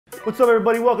What's up,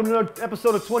 everybody? Welcome to another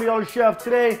episode of $20 Chef.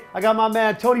 Today, I got my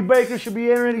man Tony Baker. Should be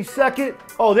here any second.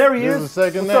 Oh, there he is. Here's the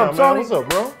second What's now, up, Tony? man? What's up,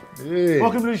 bro? Yeah.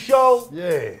 Welcome to the show.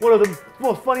 Yeah. One of the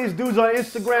most funniest dudes on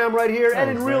Instagram right here and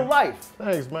in Thanks, real man. life.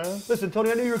 Thanks, man. Listen, Tony,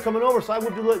 I knew you were coming over, so I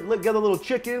went to get a little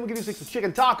chicken. We'll give you some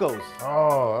chicken tacos.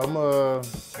 Oh, I'm a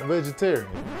vegetarian.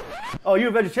 Oh, you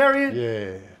a vegetarian?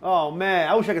 Yeah. Oh, man,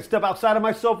 I wish I could step outside of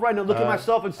myself right now, look at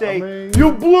myself and say, I mean-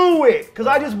 you blew it, because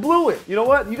I just blew it. You know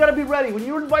what? You got to be ready. When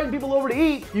you're inviting people over to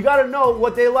eat, you got to know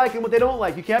what they like and what they don't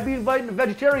like. You can't be inviting a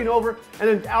vegetarian over and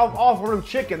then offer them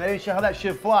chicken. That ain't how that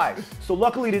shit flies. So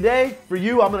luckily today, for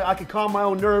you, I can calm my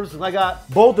own nerves, and I got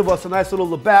both of us a nice little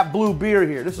Labatt Blue beer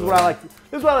here. This is what I like.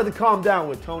 This is what I like to calm down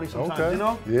with, Tony, sometimes, Okay. you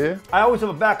know? Yeah. I always have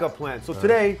a backup plan. So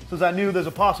today, since I knew there's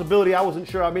a possibility, I wasn't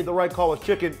sure I made the right call with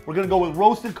chicken, we're gonna go with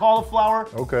roasted cauliflower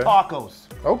tacos.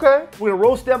 Okay. We're gonna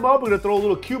roast them up. We're gonna throw a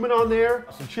little cumin on there,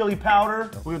 some chili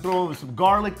powder. We're gonna throw some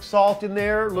garlic salt in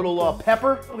there, a little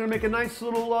pepper. We're gonna make a nice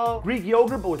little Greek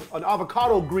yogurt, but with an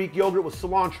avocado Greek yogurt with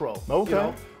cilantro. Okay. You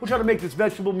know? We'll try to make this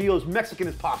vegetable meal as Mexican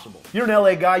as possible. You're an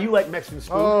LA guy. You like Mexican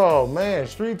food. Oh, man.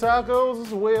 Street tacos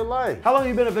is a way of life. How long have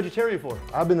you been a vegetarian for?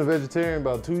 I've been a vegetarian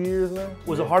about 2 years now.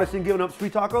 Was the hardest thing giving up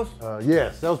street tacos?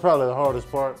 Yes, that was probably the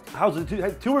hardest part. How's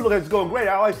the tour look like? It's going great.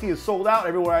 All I see is sold out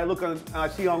everywhere I look on. I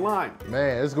see online.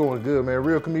 Man, it's going good, man.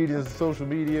 Real comedians, social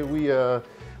media.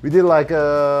 We did like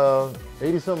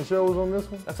 80-something shows on this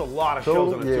one. That's a lot of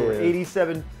shows on the tour. Yeah.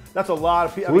 87. That's a lot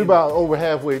of people. So we're about over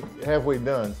halfway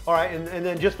done. All right, and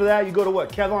then just for that, you go to what?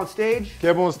 Kev on Stage?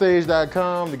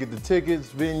 KevOnStage.com to get the tickets,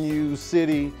 venue,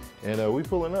 city, and we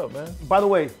pulling up, man. By the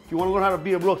way, if you want to learn how to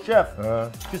be a real chef,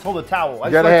 just hold a towel. I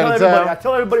gotta have a towel. I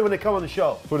tell everybody when they come on the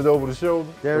show. Put it over the shoulder.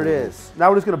 There it is. Now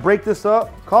we're just gonna break this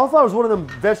up. Cauliflower is one of them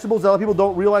vegetables that a lot of people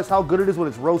don't realize how good it is when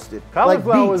it's roasted.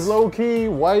 Cauliflower like is low-key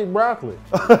white broccoli.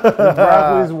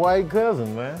 Broccoli's white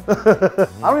cousin, man. I don't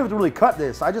even have to really cut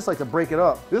this. I just like to break it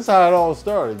up. This is how it all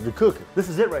started, the cooking. This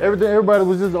is it right here. Everybody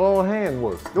was just all hand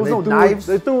work. There was They no threw knives?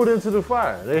 They threw it into the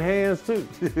fire. They hands too.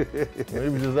 They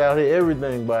was just out here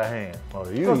everything by hand. Oh,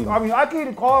 you I mean, I can eat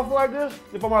a cauliflower like this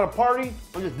if I'm at a party.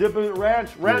 I'm just dipping it in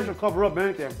ranch. Ranch will cover up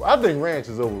anything. I think ranch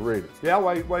is overrated. Yeah,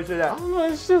 why you say I that? don't know,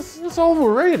 it's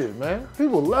overrated, man.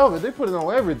 People love it. They put it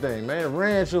on everything, man.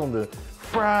 Ranch on the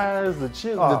fries, the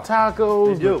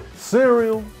tacos, they do. the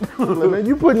cereal. Like, man,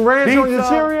 you putting ranch on your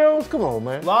Pizza. Cheerios? Come on,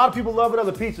 man. A lot of people love it on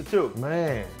the pizza too.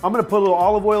 Man. I'm gonna put a little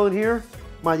olive oil in here.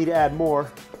 Might need to add more,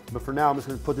 but for now I'm just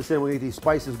gonna put this in. We get these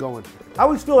spices going. I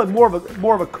always feel like more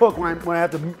of a cook when I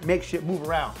have to make shit move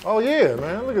around. Oh yeah,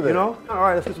 man. Look at that. You know? All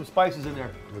right, let's get some spices in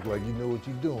there. Look like you know what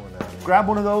you're doing now. Man. Grab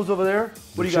one of those over there.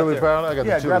 What do you got chili there? powder? I got the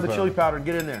yeah, chili grab the powder. chili powder and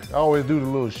get in there. I always do the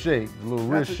little shake, the little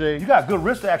wrist shake. You got good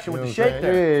wrist action with the shake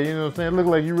there. Yeah, you know what I'm saying? Look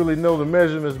like you really know the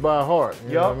measurements by heart.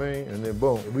 You know what I mean? And then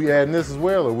boom. We adding this as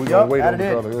well, or we gonna wait on the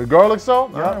garlic? Garlic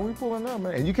salt? Yep. All right, we pulling out,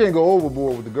 man. And you can't go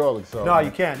overboard with the garlic salt. No, man.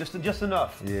 you can't. Just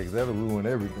enough. Yeah, because that'll ruin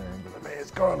everything. But man,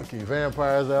 it's garlicky.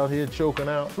 Vampires out here choking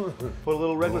out. Put a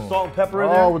little regular salt and pepper in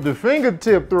there. Oh, with the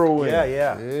fingertip throw in.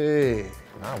 Yeah. Yeah.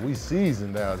 Now we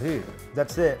seasoned out here.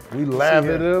 That's it. We lap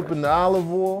it up in the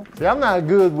olive oil. See, I'm not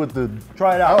good with the.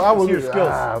 Try it out. I Let's see your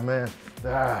skills. Man.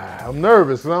 I'm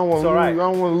nervous because I don't want all right.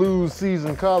 to lose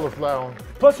seasoned cauliflower.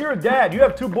 Plus, you're a dad. You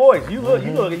have two boys. You look,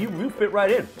 you fit right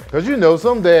in. Because you know,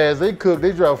 some dads, they cook,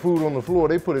 they drop food on the floor,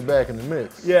 they put it back in the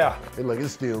mix. Yeah. They're like,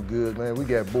 it's still good, man. We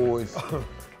got boys.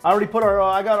 I already put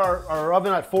I got our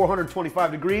oven at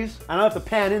 425 degrees, and I have the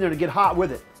pan in there to get hot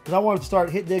with it. Because I want it to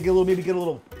start hitting it, maybe get a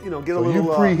little, get a little. You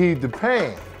preheat the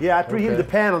pan. Yeah, I preheated the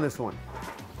pan on this one.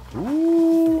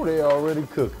 Ooh, they already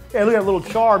cooking. Yeah, look at that little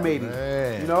char maybe.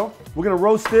 Man. You know? We're gonna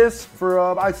roast this for,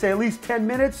 I'd say at least 10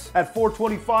 minutes at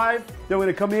 425. Then we're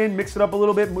gonna come in, mix it up a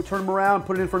little bit, and turn them around,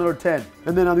 put it in for another 10.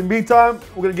 And then in the meantime,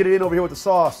 we're gonna get it in over here with the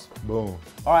sauce. Boom.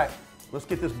 All right, let's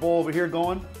get this bowl over here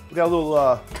going. We got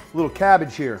a little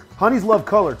cabbage here. Honeys love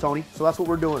color, Tony, so that's what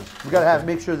we're doing. We gotta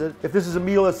make sure that if this is a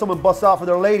meal that someone busts out for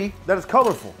their lady, that it's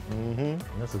colorful.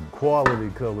 Mm-hmm. That's a quality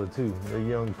color too. That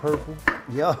young purple.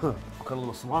 Yeah. Cut a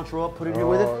little cilantro up, put it in here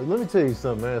with it. Let me tell you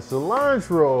something, man.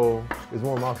 Cilantro is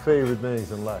one of my favorite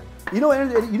things in life. You know,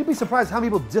 and you'd be surprised how many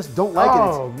people just don't like it.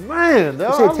 Oh, man. They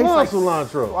I say it tastes love like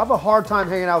cilantro. I have a hard time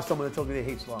hanging out with someone that tells me they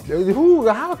hate cilantro. Who?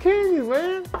 How can you,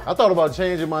 man? I thought about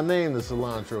changing my name to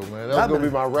Cilantro, man. That was going to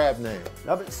be my rap name.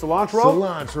 Cilantro?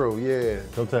 Cilantro, yeah.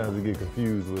 Sometimes you get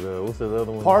confused with, what's that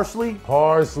other one? Parsley?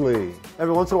 Parsley.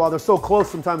 Every once in a while, they're so close,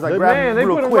 sometimes I grab them they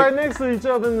real put them quick. right next to each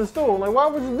other in the store. Like, why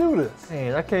would you do this?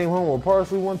 Man, I came home with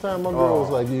parsley one time. My girl was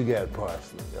like, you got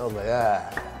parsley. I was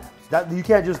like, You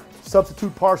can't just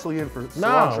substitute parsley in for cilantro.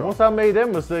 Nah, once I made that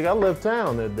mistake, I left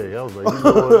town that day. I was like, you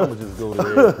know what, I'm gonna just go to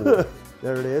the airport.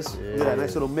 There it is. Look at that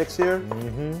nice little mix here.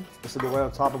 This will go right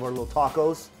on top of our little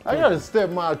tacos. I gotta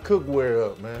step my cookware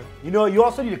up, man. You know, you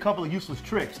also need a couple of useless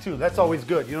tricks too. That's always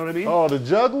good. You know what I mean? Oh, the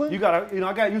juggling? You gotta,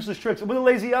 I got useless tricks. With a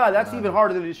lazy eye, that's even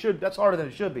harder than it should. That's harder than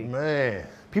it should be. Man.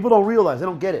 People don't realize, they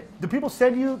don't get it. Do people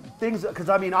send you things? Because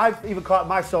I mean, I've even caught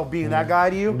myself being that guy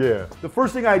to you. Yeah. The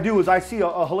first thing I do is I see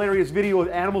a hilarious video of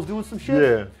animals doing some shit.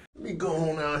 Yeah. Let me go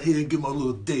on out here and get my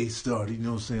little day started, you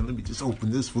know what I'm saying? Let me just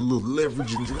open this for a little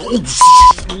leverage and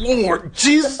oh, Lord,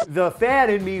 Jesus. The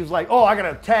fan in me is like, oh, I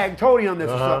gotta tag Tony on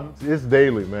this or something. It's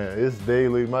daily, man. It's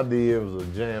daily. My DMs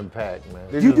are jam-packed,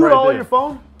 man. Do you do it all on your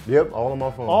phone? Yep, all on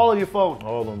my phone. All on your phone.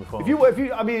 All on the phone.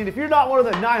 If you're not one of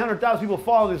the 900,000 people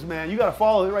following this man, you gotta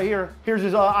follow it right here. Here's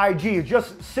his IG.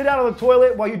 Just sit out on the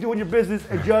toilet while you're doing your business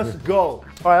and just go.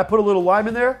 All right, I put a little lime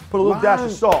in there. Put a little dash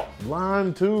of salt.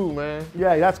 Lime too, man.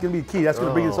 Yeah, that's gonna be key. That's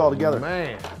gonna bring this all together.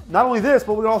 Man. Not only this,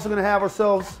 but we're also gonna have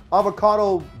ourselves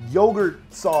avocado yogurt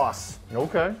sauce.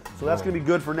 Okay. So that's gonna be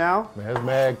good for now. Man, it's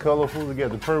mad colorful. We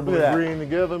got the purple Look at and that. green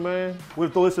together, man. We'll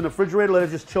throw this in the refrigerator, let it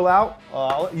just chill out.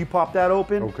 I'll let you pop that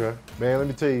open. Okay. Man, let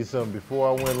me tell you something. Before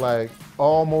I went like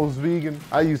almost vegan,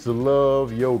 I used to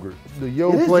love yogurt. The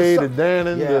Yoplait, the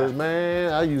Dannon,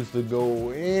 man, I used to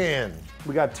go in.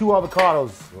 We got 2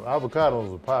 avocados. Well,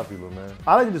 avocados are popular, man.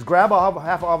 I like to just grab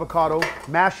half an avocado,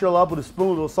 mash it all up with a spoon,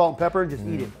 a little salt and pepper, and just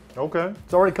eat it. Okay.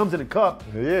 It already comes in a cup.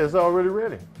 Yeah, it's already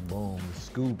ready. Boom,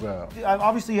 scoop out.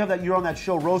 Obviously, you're on that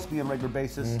show, Roast Me, on a regular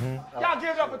basis. Y'all give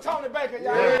it up for Tony Baker,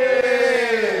 y'all.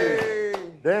 Hey.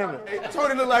 Damn it. Hey,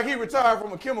 Tony look like he retired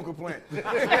from a chemical plant. You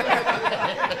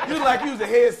look like you was a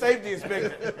head safety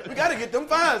inspector. We got to get them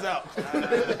fires out.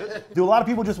 Do a lot of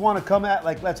people just want to come at,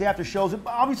 like, let's say after shows,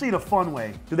 obviously in a fun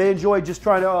way? Do they enjoy just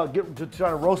trying to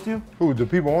try to roast you? Who, the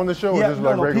people on the show? Yeah, or just no,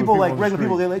 like no, regular people like on the regular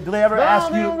people. street? Do they ever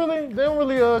ask they you? don't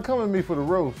really come at me for the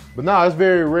roast. But nah, it's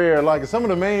very rare. Like some of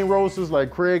the main roasters, like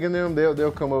Craig and them,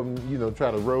 they'll come up and try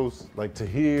to roast like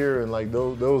Tahir and like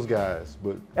those guys.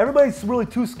 But Everybody's really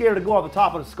too scared to go off the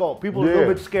top of the skull. People are a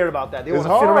little bit scared about that. They want it's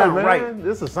to sit hard, around man. and write.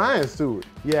 There's a science to it.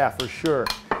 Yeah, for sure.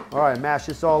 All right, mash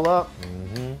this all up.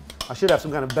 I should have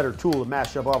some kind of better tool to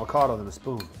mash up avocado than a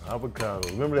spoon. Avocado.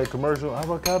 Remember that commercial?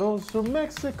 Avocados from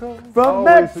Mexico. From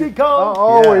Mexico. I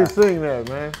always sing that,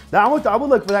 man. Now, I would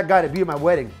look for that guy to be at my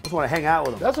wedding. I just want to hang out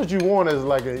with him. That's what you want as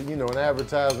like an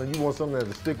advertisement. You want something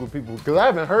that'll stick with people. Because I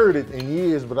haven't heard it in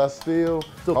years, but I still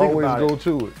think always about go it.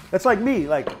 to it. That's like me.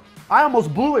 Like, I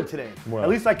almost blew it today. Wow. At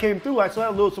least I came through. I still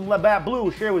had some bad blue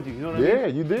to share with you. You know what I mean? Yeah,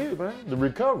 you did, man. The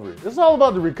recovery. It's all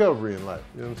about the recovery in life.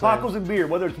 You know what I'm Tacos saying? and beer,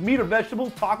 whether it's meat or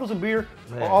vegetables, tacos and beer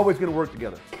are always going to work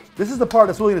together. This is the part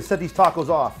that's really going to set these tacos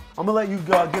off. I'm going to let you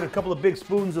get a couple of big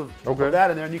spoons of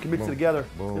that in there, and you can mix it together.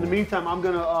 Boom. In the meantime, I'm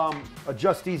going to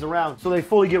adjust these around so they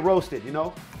fully get roasted, you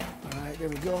know? All right, there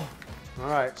we go. All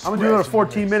right, I'm going to do another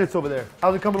 14 minutes over there.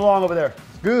 How's it coming along over there?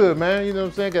 Good, man. You know what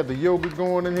I'm saying? Got the yogurt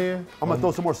going in here. I'm going to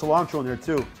throw some more cilantro in there,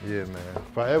 too. Yeah, man.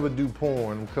 If I ever do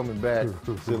porn, I'm coming back.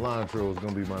 Cilantro is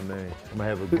going to be my name. I'm going to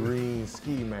have a green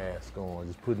ski mask on,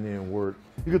 just putting in work.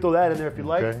 You can throw that in there if you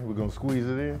like. Okay, we're going to squeeze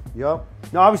it in. Yep.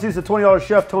 Now, obviously, it's a $20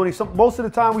 chef, Tony. Most of the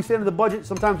time, we stay under the budget.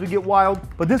 Sometimes we get wild.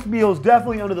 But this meal is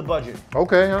definitely under the budget.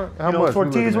 Okay, how much?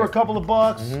 Tortillas were a couple of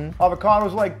bucks.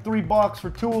 Avocados like $3 for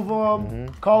 2 of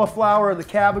them. Cauliflower and the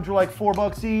cabbage were like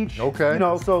 $4 each. Okay.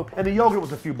 And the yogurt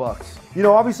was a few bucks.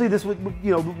 Obviously this would,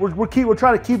 we're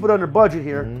trying to keep it under budget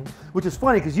here, which is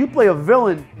funny because you play a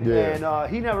villain and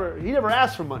he never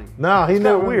asked for money. Nah, he It's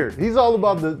never. kinda weird. He's all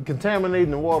about the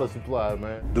contaminating the water supply,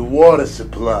 man. The water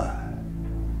supply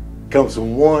comes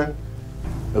from one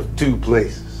of 2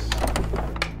 places.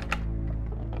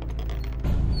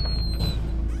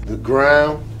 The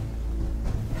ground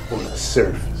or the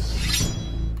surface.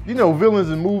 You know,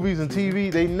 villains in movies and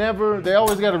TV, they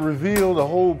always got to reveal the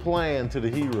whole plan to the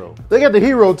hero. They got the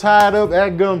hero tied up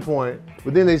at gunpoint,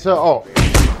 but then they say, oh.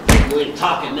 You ain't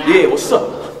talking now. Yeah, what's up,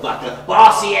 motherfucker?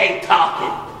 Bossy ain't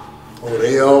talking. Oh,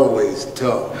 they always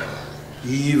talk.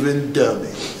 Even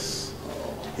dummies.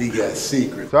 He got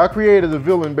secrets. So I created a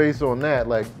villain based on that,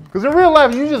 because in real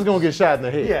life, you just gonna get shot in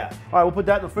the head. Yeah. All right, we'll put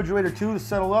that in the refrigerator too to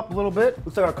settle up a little bit.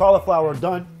 Looks like our cauliflower are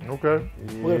done. Okay.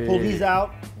 We're gonna pull these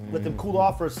out, let them cool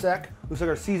off for a sec. Looks like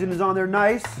our seasoning's on there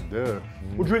nice. Yeah.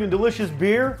 We're drinking delicious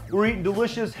beer. We're eating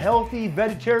delicious, healthy,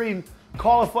 vegetarian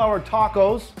cauliflower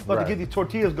tacos. About to get these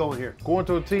tortillas going here. Corn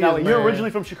tortillas, Now, you're man. originally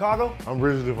from Chicago, I'm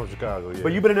originally from Chicago, yeah.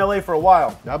 but you've been in LA for a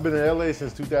while. I've been in LA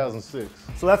since 2006.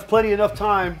 So that's plenty enough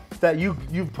time that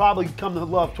you've probably come to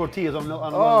love tortillas on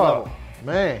another level.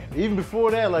 Man, even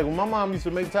before that, like when my mom used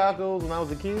to make tacos when I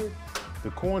was a kid, the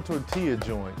corn tortilla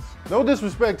joints. No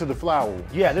disrespect to the flour one,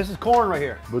 Yeah, this is corn right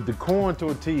here. but the corn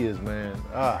tortillas, man,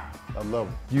 I love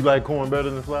them. You like corn better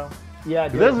than flour? Yeah,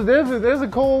 There's a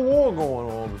cold war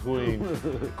going on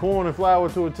between corn and flour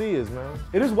tortillas, man.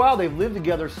 It is wild. They've lived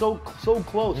together so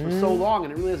close for so long,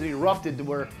 and it really hasn't erupted to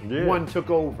where one took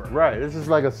over. Right. This is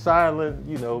like a silent,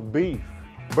 beef.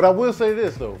 But I will say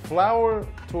this though: flour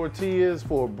tortillas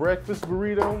for a breakfast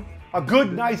burrito. A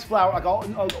good, nice flour, like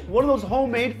one of those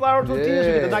homemade flour tortillas.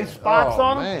 You get the nice spots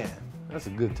on them. Man, that's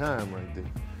a good time right there.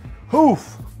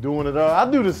 Hoof, doing it all.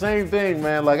 I do the same thing,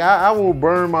 man. Like I will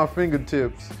burn my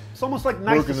fingertips. It's almost like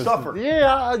nice to suffer.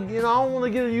 Yeah, I don't want to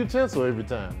get a utensil every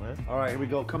time, man. All right, here we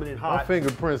go, coming in My hot.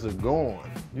 fingerprints are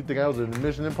gone. You think I was in the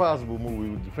Mission Impossible movie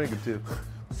with the fingertips?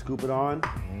 Scoop it on.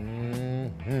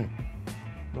 Mm-hmm.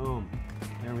 Boom.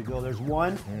 There we go. There's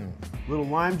one. Little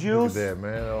lime Look juice. at that,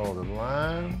 man. Oh, the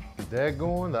lime. Get that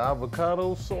going. The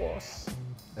avocado sauce.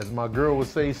 As my girl would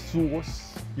say,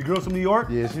 sauce. Your girl's from New York?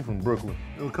 Yeah, she's from Brooklyn.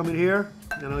 It'll come in here.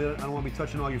 I don't want to be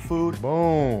touching all your food.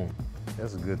 Boom.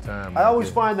 That's a good time. I always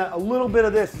find that a little bit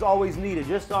of this is always needed,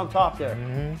 just on top there.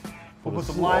 We'll put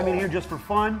some lime in here just for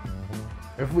fun.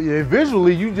 If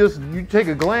visually, you take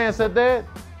a glance at that,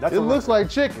 That's it a looks like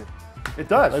chicken. It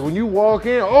does. Like when you walk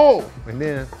in, and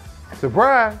then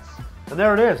surprise. And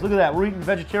there it is. Look at that. We're eating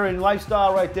vegetarian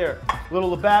lifestyle right there. Little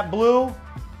Labatt Blue,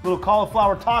 little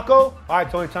cauliflower taco. All right,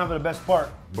 Tony, time for the best part.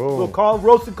 Boom. Little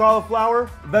roasted cauliflower,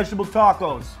 vegetable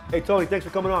tacos. Hey, Tony, thanks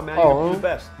for coming on, man. You're the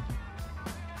best.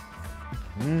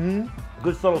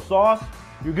 Good subtle sauce.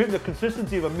 You're getting the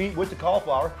consistency of a meat with the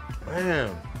cauliflower.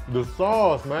 Man, the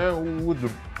sauce, man, with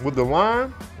the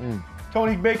lime.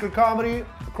 Tony Baker comedy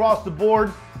across the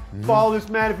board. Follow this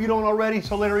man if you don't already. It's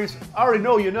hilarious. I already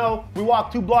know you know. We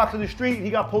walked 2 blocks in the street and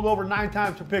he got pulled over 9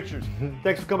 times for pictures.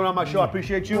 Thanks for coming on my show. I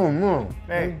appreciate you.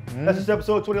 Hey, that's this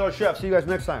episode of $20 Chef. See you guys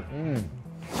next time.